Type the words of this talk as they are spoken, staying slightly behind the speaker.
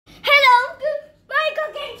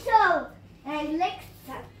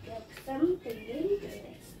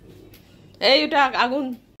এই ওটা আগুন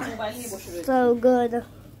মোবাইল নিয়ে বসে রয়েছে। So good.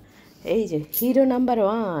 এই যে হিরো নাম্বার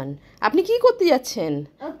 1। আপনি কি করতে যাচ্ছেন?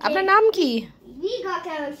 আপনার নাম কি? We got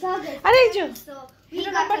our sugar. আরে এই যে So we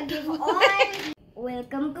gotta give all.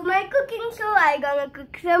 Welcome to my cooking show. I gonna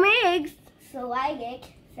cook some eggs. So I get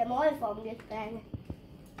some oil from this pan.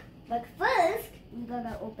 But first, we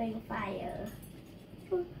gotta open fire.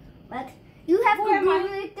 But you have to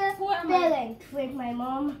do it parent with my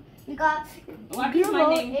mom because What you is my know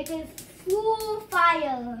name? it is full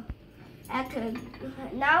fire. And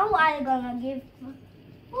now I'm gonna give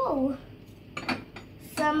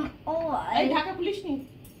some oil. এই Dhaka police নি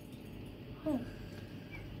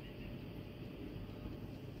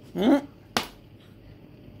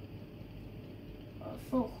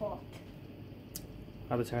So hot.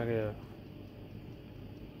 अब छा गया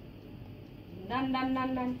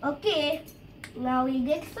নান Okay, now we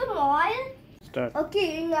get some oil. Start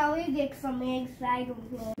Okay, now we get some eggs right over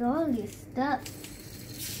here. All this stuff.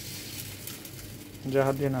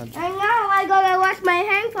 जहां देना And now I gotta wash my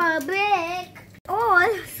hand for a break. Oh,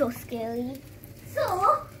 so scary. So,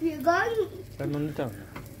 we're going... Nandita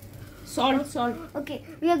salt Okay,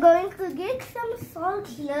 we're going to get some salt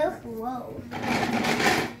here. Whoa.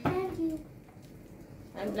 Thank you.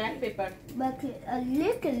 and black pepper. But a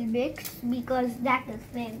little bit because that is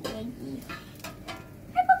very eggy.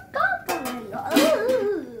 I forgot one.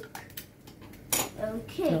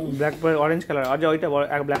 Okay. Black pepper orange colour आज ওইটা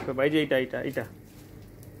এক black pepper এই যে এটা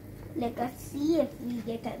Let us see if we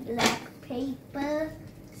get a black paper.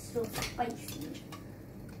 So spicy.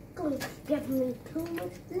 Don't give me too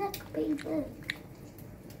much black paper.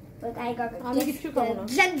 But I got আমি কিছু খাবো না।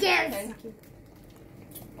 judges. Thank you.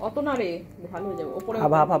 অত না রে ভালো হয়ে যাবে উপরে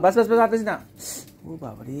আবা बस आतेছি না ও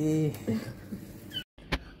বাবা রে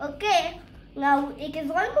Okay, now it is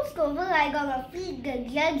almost over. I gotta feed the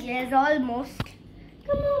judges almost.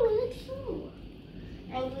 Come on, let's go.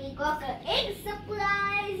 And we got an egg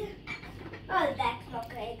surprise. Oh, that's not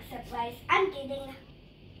an egg surprise. I'm kidding.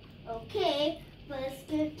 Okay, first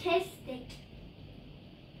to test it.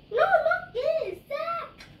 No, not this. That.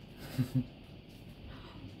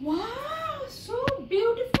 wow, so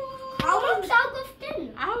beautiful. How much out of 10?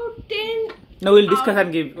 Out 10. No, we'll discuss and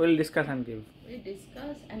give. We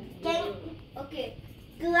discuss and Can, okay,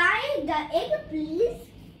 try the egg, please.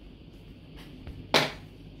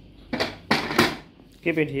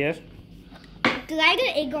 Keep it here. Try the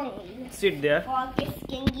egg on. Sit there. For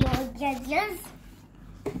tasting your judges.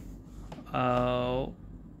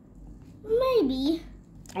 Maybe.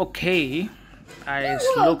 Okay. It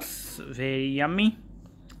looks very yummy.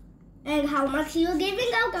 And how much you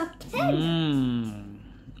giving out of 10?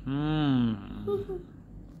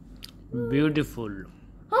 Beautiful.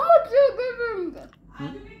 How much you giving?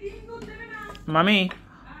 Mummy,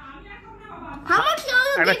 How much you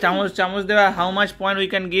একটা giving? চামচ দেওয়া how much point we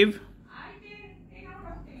can give?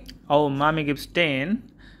 Oh, mommy gives 10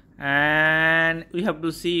 and we have to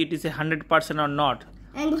see it is 100% or not.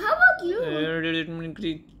 And how about you?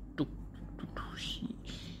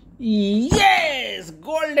 Yes,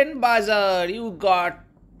 golden buzzer. You got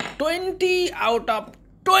 20 out of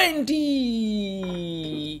 20.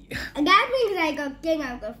 That means I got 10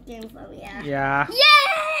 out of 10 for me. Yeah.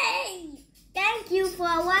 Yay! Thank you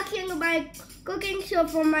for watching my cooking show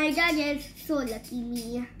for my judges. So lucky me.